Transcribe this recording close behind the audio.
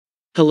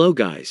Hello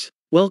guys.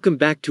 Welcome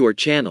back to our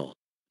channel.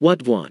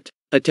 What Want?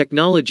 A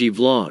technology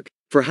vlog,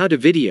 for how-to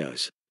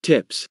videos,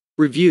 tips,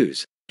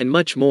 reviews, and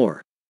much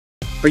more.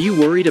 Are you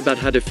worried about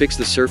how to fix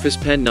the Surface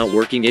Pen not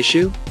working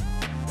issue?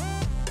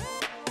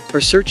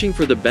 Are searching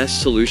for the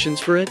best solutions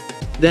for it?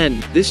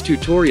 Then, this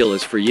tutorial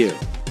is for you.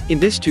 In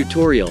this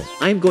tutorial,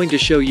 I am going to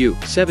show you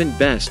 7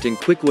 best and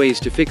quick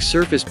ways to fix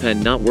Surface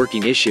Pen not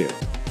working issue.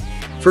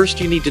 First,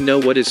 you need to know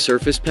what is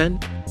Surface Pen.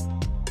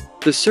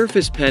 The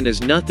Surface Pen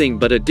is nothing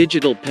but a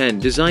digital pen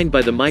designed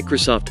by the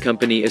Microsoft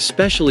company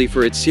especially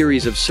for its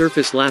series of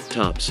Surface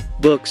laptops,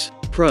 books,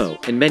 Pro,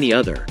 and many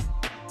other.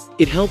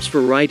 It helps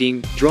for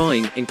writing,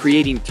 drawing, and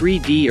creating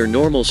 3D or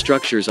normal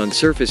structures on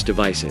Surface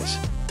devices.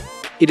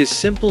 It is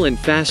simple and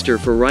faster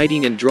for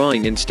writing and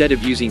drawing instead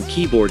of using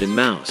keyboard and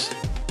mouse.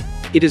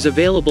 It is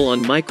available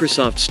on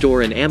Microsoft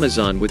Store and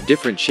Amazon with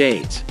different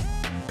shades.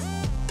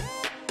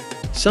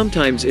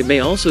 Sometimes it may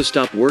also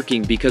stop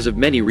working because of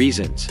many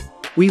reasons.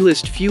 We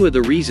list few of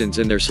the reasons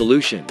and their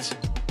solutions.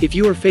 If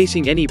you are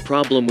facing any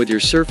problem with your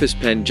Surface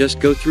Pen, just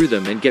go through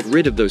them and get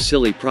rid of those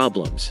silly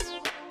problems.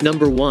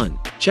 Number 1.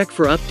 Check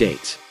for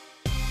updates.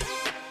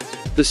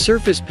 The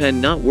Surface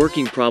Pen not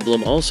working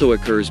problem also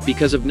occurs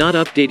because of not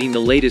updating the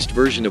latest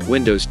version of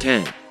Windows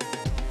 10.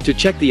 To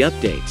check the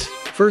updates,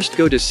 first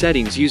go to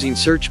Settings using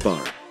search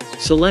bar.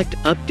 Select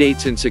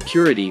Updates and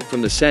Security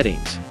from the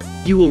settings.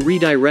 You will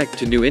redirect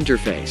to New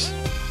Interface.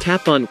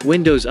 Tap on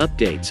Windows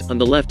Updates on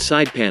the left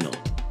side panel,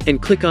 and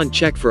click on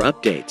Check for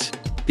Updates.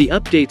 The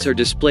updates are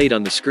displayed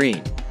on the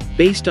screen.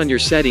 Based on your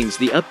settings,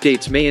 the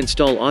updates may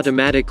install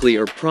automatically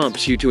or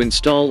prompts you to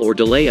install or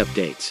delay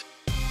updates.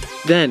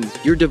 Then,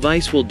 your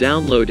device will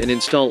download and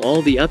install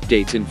all the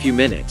updates in few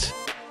minutes.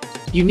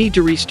 You need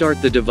to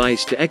restart the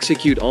device to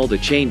execute all the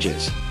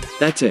changes.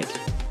 That's it.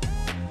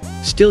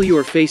 Still you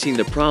are facing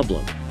the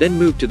problem, then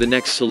move to the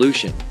next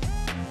solution.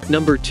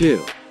 Number 2.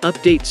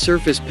 Update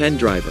Surface Pen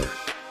driver.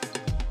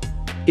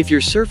 If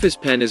your Surface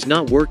Pen is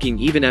not working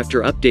even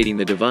after updating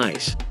the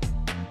device,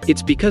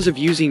 it's because of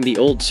using the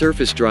old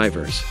Surface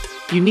drivers.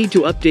 You need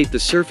to update the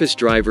Surface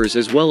drivers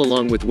as well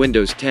along with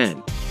Windows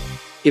 10.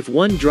 If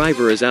one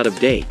driver is out of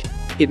date,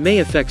 it may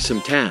affect some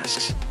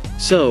tasks.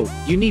 So,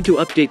 you need to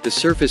update the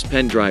Surface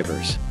Pen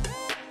drivers.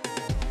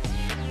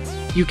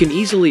 You can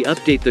easily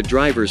update the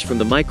drivers from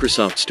the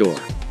Microsoft Store,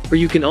 or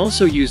you can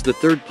also use the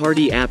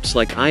third-party apps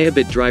like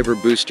IObit Driver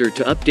Booster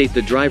to update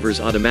the drivers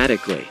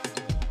automatically.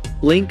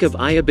 Link of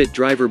IObit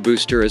Driver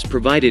Booster is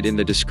provided in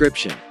the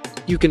description.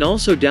 You can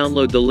also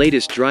download the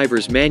latest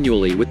drivers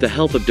manually with the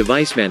help of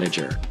Device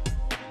Manager.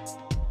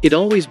 It's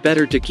always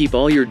better to keep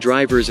all your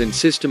drivers and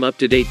system up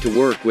to date to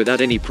work without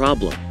any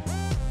problem.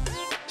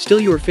 Still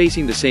you are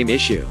facing the same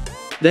issue?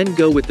 Then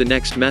go with the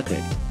next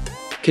method.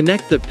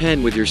 Connect the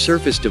pen with your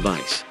Surface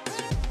device.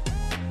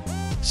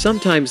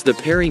 Sometimes the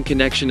pairing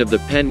connection of the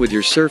pen with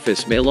your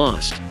Surface may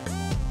lost.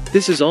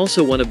 This is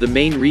also one of the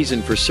main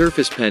reason for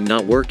Surface Pen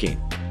not working.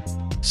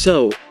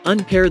 So,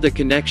 unpair the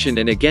connection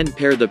and again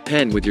pair the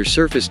pen with your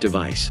Surface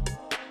device.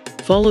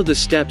 Follow the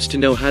steps to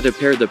know how to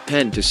pair the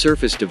pen to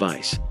Surface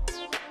device.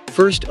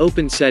 First,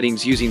 open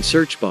Settings using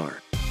search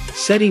bar.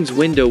 Settings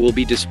window will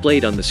be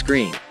displayed on the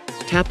screen.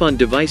 Tap on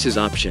Devices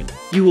option.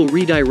 You will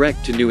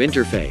redirect to New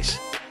Interface.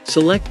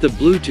 Select the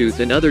Bluetooth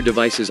and other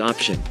devices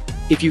option.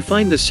 If you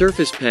find the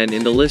Surface Pen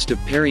in the list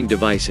of pairing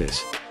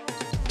devices,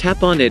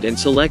 tap on it and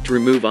select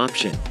Remove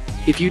option.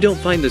 If you don't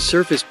find the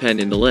Surface Pen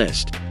in the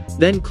list,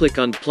 then click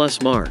on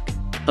plus mark.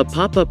 A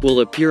pop-up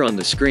will appear on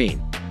the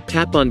screen.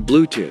 Tap on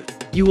Bluetooth.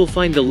 You will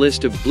find the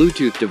list of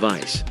Bluetooth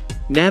device.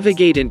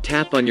 Navigate and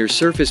tap on your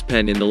Surface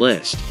Pen in the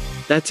list.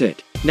 That's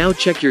it. Now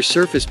check your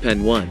Surface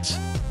Pen once.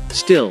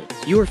 Still,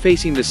 you are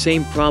facing the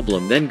same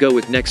problem, then go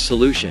with next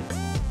solution.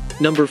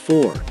 Number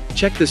 4.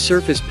 Check the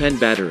Surface Pen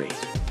battery.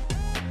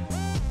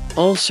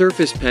 All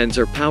Surface Pens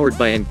are powered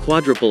by an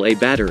quadruple A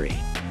battery.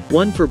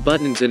 One for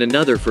buttons and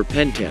another for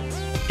pen tip.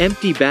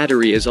 Empty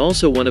battery is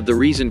also one of the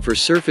reason for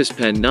Surface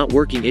Pen not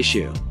working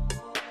issue.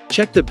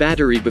 Check the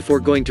battery before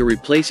going to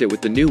replace it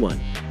with the new one.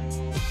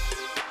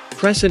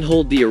 Press and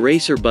hold the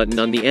eraser button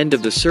on the end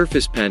of the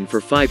Surface Pen for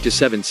 5 to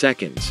 7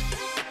 seconds.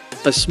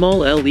 A small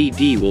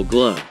LED will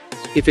glow.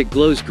 If it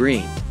glows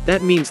green,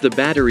 that means the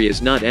battery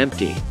is not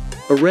empty.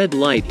 A red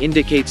light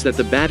indicates that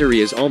the battery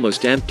is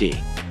almost empty.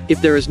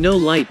 If there is no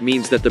light,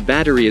 means that the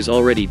battery is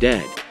already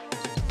dead.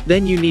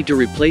 Then you need to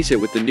replace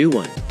it with the new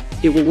one.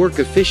 It will work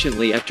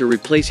efficiently after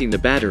replacing the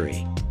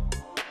battery.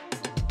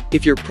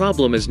 If your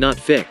problem is not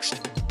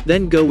fixed,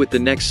 then go with the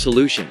next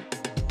solution.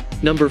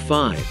 Number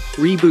 5.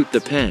 Reboot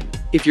the pen.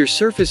 If your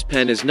Surface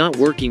Pen is not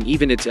working,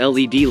 even its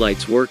LED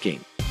lights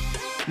working,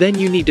 then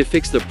you need to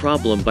fix the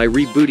problem by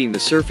rebooting the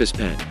Surface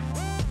Pen.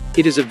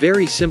 It is a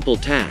very simple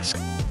task.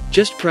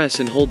 Just press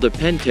and hold the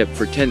pen tip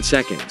for 10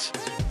 seconds.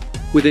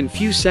 Within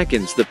few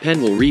seconds the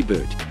pen will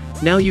reboot.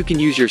 Now you can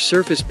use your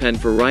Surface Pen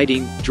for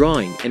writing,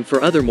 drawing, and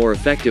for other more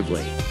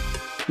effectively.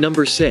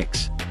 Number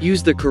 6.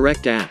 Use the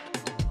correct app.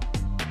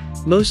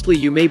 Mostly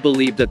you may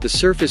believe that the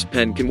Surface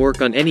Pen can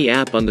work on any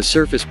app on the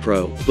Surface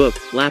Pro,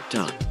 book,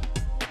 laptop.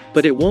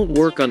 But it won't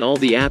work on all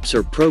the apps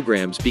or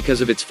programs because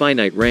of its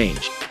finite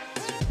range.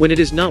 When it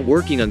is not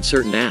working on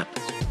certain app,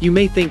 you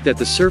may think that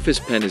the Surface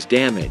Pen is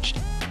damaged,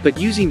 but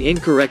using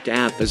incorrect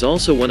app is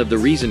also one of the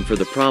reason for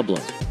the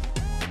problem.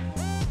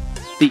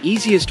 The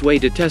easiest way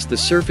to test the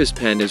Surface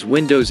Pen is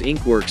Windows Ink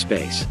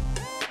Workspace.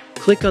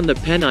 Click on the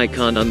pen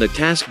icon on the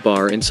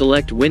taskbar and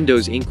select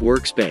Windows Ink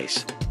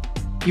Workspace.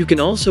 You can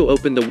also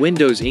open the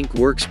Windows Ink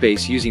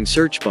Workspace using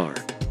search bar.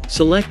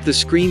 Select the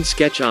Screen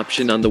Sketch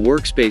option on the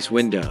Workspace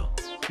window.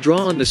 Draw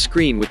on the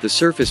screen with the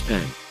Surface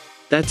Pen.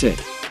 That's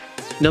it.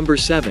 Number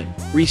 7.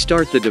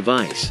 Restart the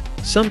device.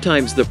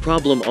 Sometimes the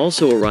problem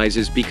also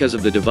arises because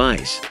of the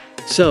device.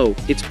 So,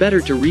 it's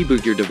better to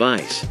reboot your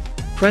device.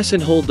 Press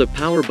and hold the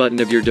power button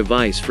of your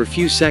device for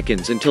few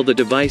seconds until the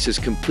device is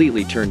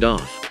completely turned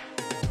off.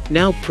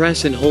 Now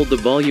press and hold the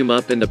volume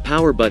up and the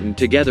power button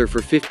together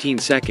for 15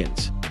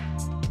 seconds.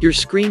 Your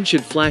screen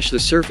should flash the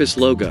Surface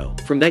logo.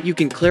 From that you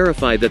can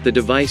clarify that the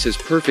device is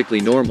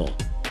perfectly normal.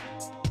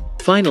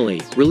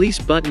 Finally, release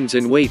buttons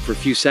and wait for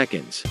few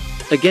seconds.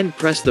 Again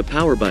press the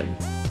power button.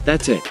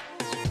 That's it.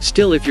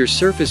 Still, if your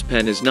Surface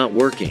Pen is not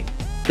working,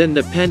 then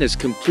the pen is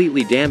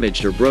completely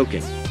damaged or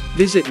broken.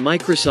 Visit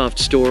Microsoft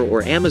Store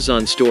or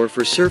Amazon Store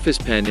for Surface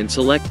Pen and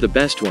select the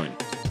best one.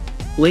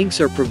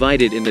 Links are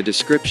provided in the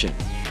description.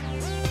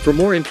 For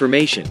more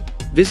information,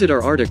 visit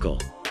our article.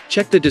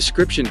 Check the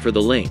description for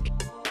the link.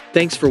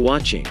 Thanks for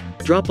watching.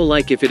 Drop a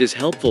like if it is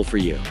helpful for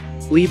you.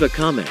 Leave a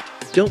comment.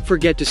 Don't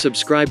forget to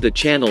subscribe the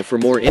channel for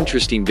more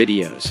interesting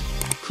videos.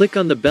 Click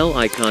on the bell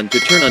icon to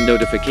turn on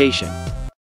notification.